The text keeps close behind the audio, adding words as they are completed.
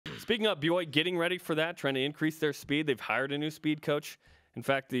Speaking of BYU getting ready for that, trying to increase their speed, they've hired a new speed coach. In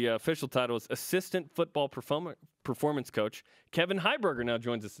fact, the official title is Assistant Football Performance Coach. Kevin Heiberger now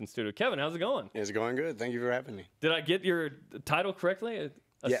joins us in studio. Kevin, how's it going? It's going good. Thank you for having me. Did I get your title correctly?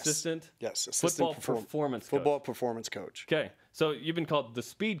 Assistant? Yes. Assistant Performance Coach. Football Performance Coach. Okay. So you've been called the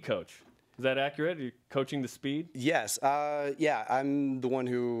Speed Coach. Is that accurate? Are you coaching the speed? Yes. Yeah, I'm the one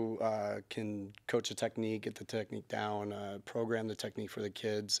who can coach the technique, get the technique down, program the technique for the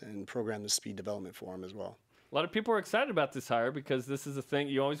kids, and program the speed development for them as well. A lot of people are excited about this hire because this is a thing.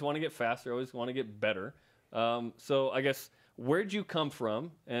 You always want to get faster, always want to get better. So I guess, where'd you come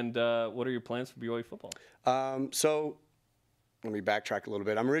from, and what are your plans for BYU football? So let me backtrack a little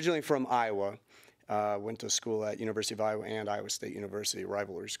bit. I'm originally from Iowa. Went to school at University of Iowa and Iowa State University,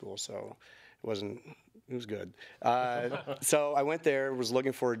 rivalry school, so it was good. So I went there, was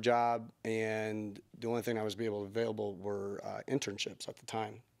looking for a job, and the only thing I was available were internships at the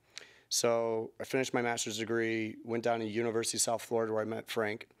time. So I finished my master's degree, went down to University of South Florida where I met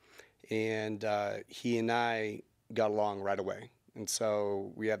Frank, and he and I got along right away. And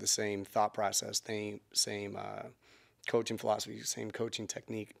so we had the same thought process, same coaching philosophy, same coaching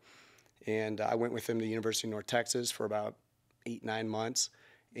technique. And I went with him to the University of North Texas for about 8-9 months.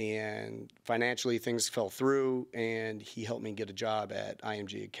 And financially, things fell through, and he helped me get a job at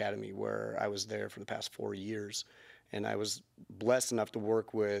IMG Academy, where I was there for the past 4 years. And I was blessed enough to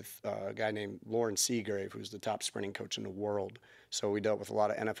work with a guy named Lauren Seagrave, who's the top sprinting coach in the world. So we dealt with a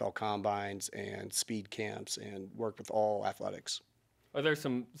lot of NFL combines and speed camps and worked with all athletics. Are there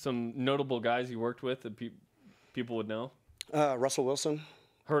some notable guys you worked with that people would know? Russell Wilson.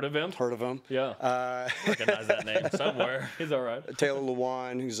 Heard of him? Heard of him. Yeah. Recognize that name somewhere. He's all right. Taylor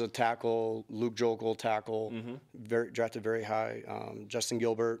Lewan, who's a tackle. Luke Jokel, tackle. Drafted very high. Justin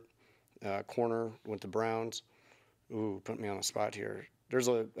Gilbert, corner, went to Browns. Ooh, put me on the spot here. There's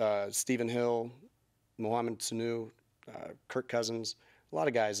a Stephen Hill, Mohamed Sanu, Kirk Cousins. A lot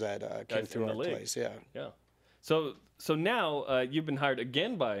of guys that came through our place. Yeah. Yeah. So now you've been hired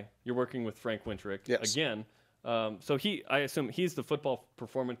again you're working with Frank Winterick. Yes. Again. So I assume he's the football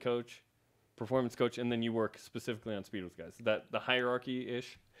performance coach, and then you work specifically on speed with guys. Is that the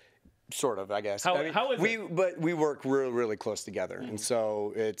hierarchy-ish? Sort of, I guess. How is it? But we work really, really close together, and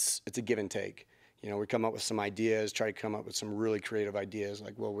so it's a give and take. You know, we come up with some ideas, try to come up with some really creative ideas,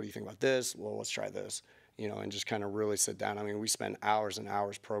 like, well, what do you think about this? Well, let's try this. You know, and just kind of really sit down. I mean, we spend hours and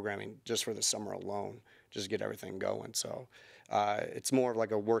hours programming just for the summer alone, just to get everything going. So it's more of like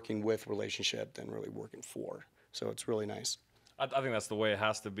a working with relationship than really working for. So it's really nice. I think that's the way it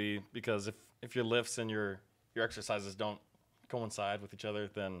has to be, because if your lifts and your exercises don't coincide with each other,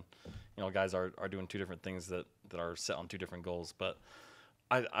 then guys are doing two different things that are set on two different goals. But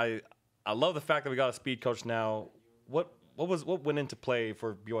I love the fact that we got a speed coach now. What went into play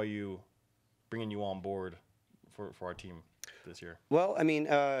for BYU bringing you on board for our team this year? Well, I mean,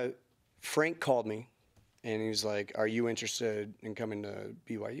 Frank called me, and he was like, "Are you interested in coming to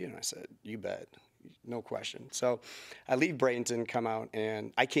BYU?" And I said, "You bet, no question." So I leave Bradenton, come out,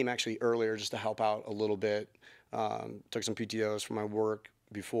 and I came actually earlier just to help out a little bit. Took some PTOs from my work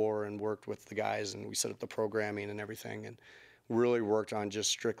before and worked with the guys, and we set up the programming and everything, and really worked on just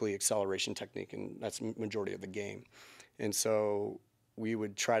strictly acceleration technique, and that's the majority of the game. And so we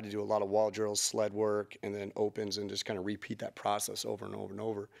would try to do a lot of wall drills, sled work, and then opens, and just kind of repeat that process over and over and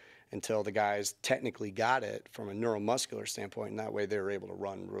over until the guys technically got it from a neuromuscular standpoint, and that way they were able to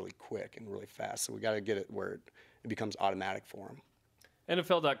run really quick and really fast. So we got to get it where it becomes automatic for them.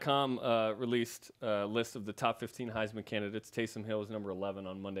 NFL.com released a list of the top 15 Heisman candidates. Taysom Hill was number 11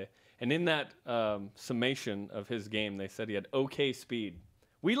 on Monday. And in that summation of his game, they said he had okay speed.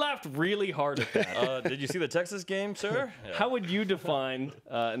 We laughed really hard at that. Did you see the Texas game, sir? Yeah. How would you define,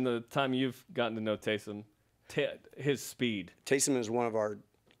 in the time you've gotten to know Taysom, his speed? Taysom is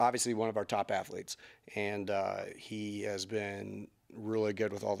obviously one of our top athletes, and he has been really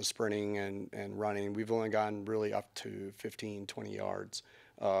good with all the sprinting and running. We've only gone really up to 15, 20 yards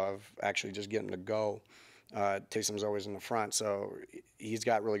of actually just getting to go. Taysom's always in the front, so he's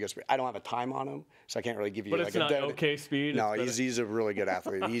got really good speed. I don't have a time on him, so I can't really give you but it's not okay speed? No, he's a really good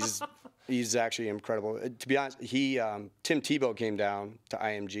athlete. He's actually incredible. To be honest, Tim Tebow came down to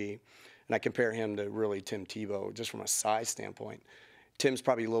IMG, and I compare him to really Tim Tebow just from a size standpoint. Tim's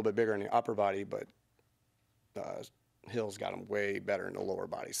probably a little bit bigger in the upper body, but Hill's got him way better in the lower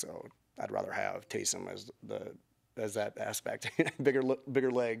body, so I'd rather have Taysom as that aspect,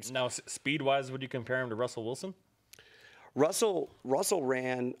 bigger legs. Now, speed-wise, would you compare him to Russell Wilson? Russell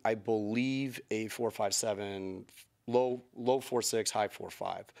ran, I believe, a 4.57, low 4.6, high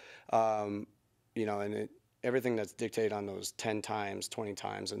 4.5. And everything that's dictated on those 10 times, 20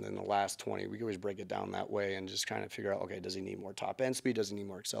 times, and then the last 20, we can always break it down that way and just kind of figure out, okay, does he need more top end speed? Does he need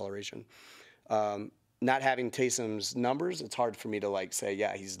more acceleration? Not having Taysom's numbers, it's hard for me to like say,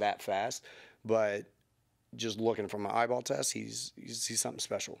 yeah, he's that fast, but just looking from an eyeball test, he's something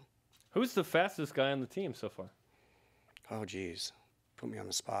special. Who's the fastest guy on the team so far? Oh, geez. Put me on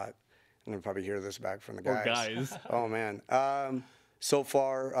the spot. I'm going to probably hear this back from the Or guys. guys. Oh, man. So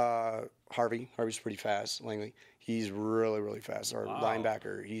far, Harvey's pretty fast. Langley, he's really, really fast. Our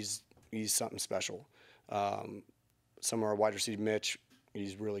linebacker, he's something special. Some of our wide receiver, Mitch,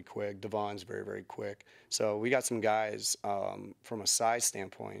 he's really quick. Devon's very, very quick. So we got some guys from a size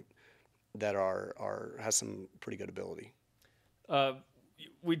standpoint that has some pretty good ability.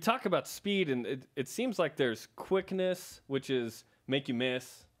 We talk about speed, and it seems like there's quickness, which is make you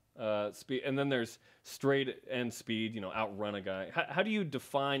miss, speed, and then there's straight end speed, outrun a guy. How do you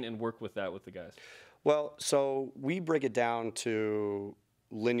define and work with that with the guys? Well, so we break it down to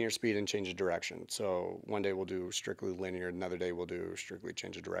linear speed and change of direction. So one day we'll do strictly linear, another day we'll do strictly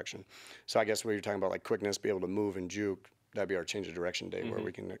change of direction. So I guess what you're talking about, like quickness, be able to move and juke, that'd be our change of direction day where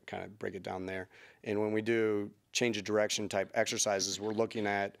we can kind of break it down there. And when we do change of direction type exercises, we're looking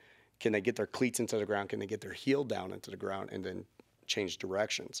at, can they get their cleats into the ground? Can they get their heel down into the ground and then change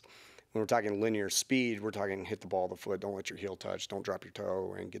directions? When we're talking linear speed, we're talking hit the ball of the foot, don't let your heel touch, don't drop your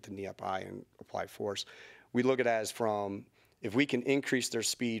toe, and get the knee up high and apply force. We look at it as from, if we can increase their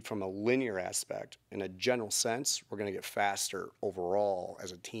speed from a linear aspect, in a general sense, we're going to get faster overall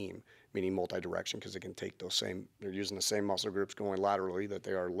as a team, meaning multi-direction, because they can take they're using the same muscle groups going laterally that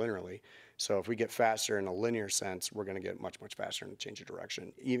they are linearly. So if we get faster in a linear sense, we're going to get much, much faster in a change of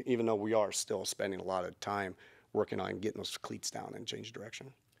direction, even though we are still spending a lot of time working on getting those cleats down and change of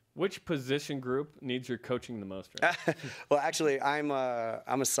direction. Which position group needs your coaching the most right now? Well, actually, I'm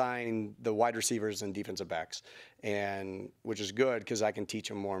assigned the wide receivers and defensive backs, and which is good because I can teach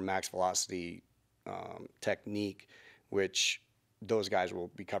them more max velocity technique, which those guys will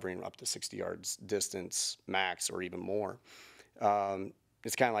be covering up to 60 yards distance max or even more.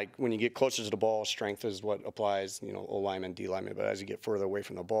 It's kind of like when you get closer to the ball, strength is what applies, O lineman, D lineman. But as you get further away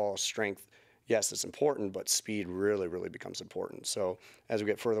from the ball, strength, yes, it's important, but speed really, really becomes important. So as we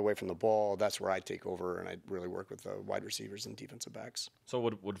get further away from the ball, that's where I take over, and I really work with the wide receivers and defensive backs. So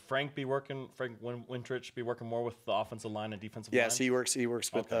would Frank Wintrich be working more with the offensive line and defensive line? Yes, he works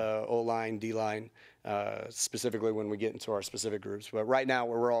with O-line, D-line, specifically when we get into our specific groups. But right now,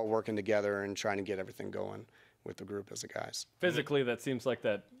 we're all working together and trying to get everything going with the group as the guys. Physically, that seems like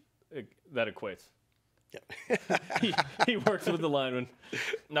that equates. Yeah. he works with the lineman.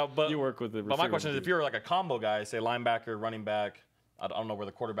 No, but you work with the receiver. But my question is, if you're like a combo guy, say linebacker, running back, I don't know where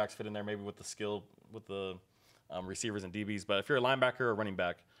the quarterbacks fit in there, maybe with the skill with the receivers and DBs. But if you're a linebacker or running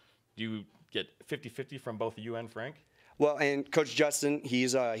back, do you get 50-50 from both you and Frank? Well, and Coach Justin,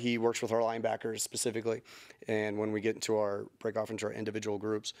 he works with our linebackers specifically, and when we get into our break off into our individual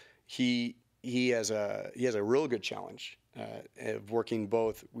groups, he has a real good challenge. Of working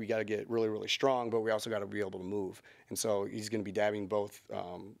both, we got to get really, really strong, but we also got to be able to move. And so he's going to be dabbing both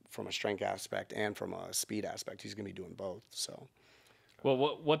from a strength aspect and from a speed aspect. He's going to be doing both. So,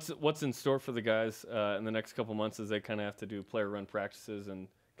 well, what's in store for the guys in the next couple months as they kind of have to do player run practices and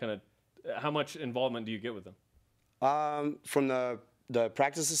kind of how much involvement do you get with them? From the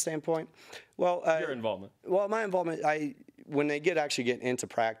practices standpoint, well, your involvement. Well, my involvement, when they actually get into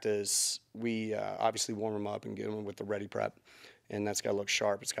practice, we obviously warm them up and get them with the ready prep, and that's got to look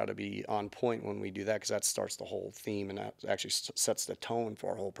sharp. It's got to be on point when we do that because that starts the whole theme and that actually sets the tone for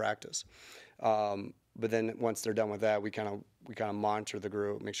our whole practice. But then once they're done with that, we kind of monitor the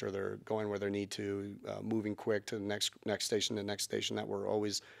group, make sure they're going where they need to, moving quick to the next station, that we're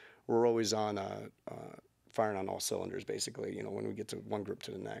always on. Firing on all cylinders, basically, when we get to one group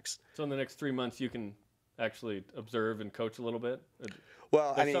to the next. So in the next 3 months, you can actually observe and coach a little bit?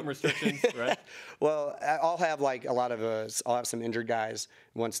 Well, There's some restrictions, right? Well, I'll have I'll have some injured guys.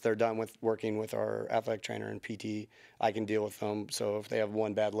 Once they're done with working with our athletic trainer and PT, I can deal with them. So if they have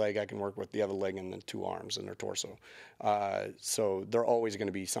one bad leg, I can work with the other leg and the two arms and their torso. So they're always going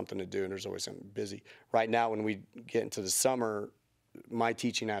to be something to do, and there's always something busy. Right now, when we get into the summer, my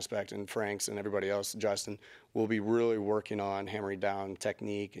teaching aspect and Frank's and everybody else, Justin, will be really working on hammering down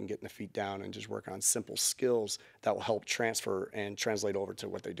technique and getting the feet down and just working on simple skills that will help transfer and translate over to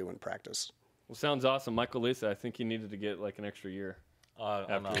what they do in practice. Well, sounds awesome. Michael Lisa, I think you needed to get like an extra year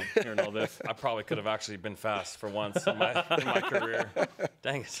after hearing all this. I probably could have actually been fast for once in my career.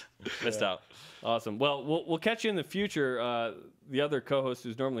 Dang it. Missed out. Awesome. Well, we'll catch you in the future. The other co-host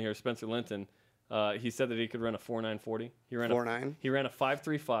who's normally here, Spencer Linton, He said that he could run a 4.940. He ran 4.9? He ran a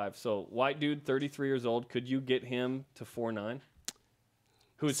 5.35. So white dude, 33 years old. Could you get him to 4.9?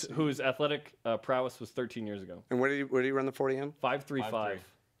 Whose athletic prowess was 13 years ago. And where did he run the 40 in? 5.35.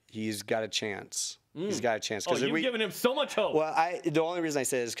 He's got a chance. He's got a chance. Oh, you've given him so much hope. Well, the only reason I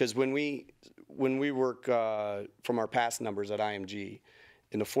say it is because when we work from our past numbers at IMG,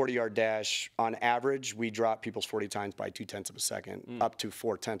 in the 40-yard dash, on average, we drop people's 40 times by 0.2 of a second, up to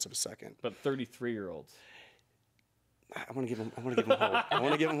 0.4 of a second. But 33-year-olds. I want to give him hope. I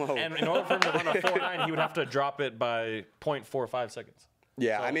want to give him hope. And in order for him to run a 4.9, he would have to drop it by 0.45 seconds.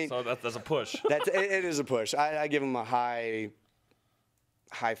 Yeah, so, I mean, so that's a push. It is a push. I give him a low 5,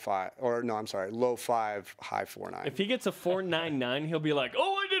 high 4.9. If he gets a 4.99, he'll be like,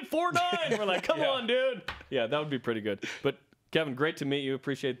 "Oh, I did 4.9." We're like, "Come on, dude." Yeah, that would be pretty good. But Kevin, great to meet you.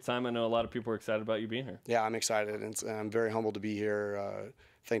 Appreciate the time. I know a lot of people are excited about you being here. Yeah, I'm excited, and I'm very humbled to be here.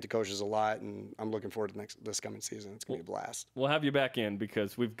 Thank the coaches a lot, and I'm looking forward to this coming season. It's going to be a blast. We'll have you back in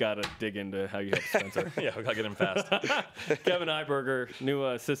because we've got to dig into how you help Spencer. Yeah, we got to get him fast. Kevin Heiberger, new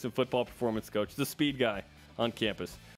assistant football performance coach, the speed guy on campus.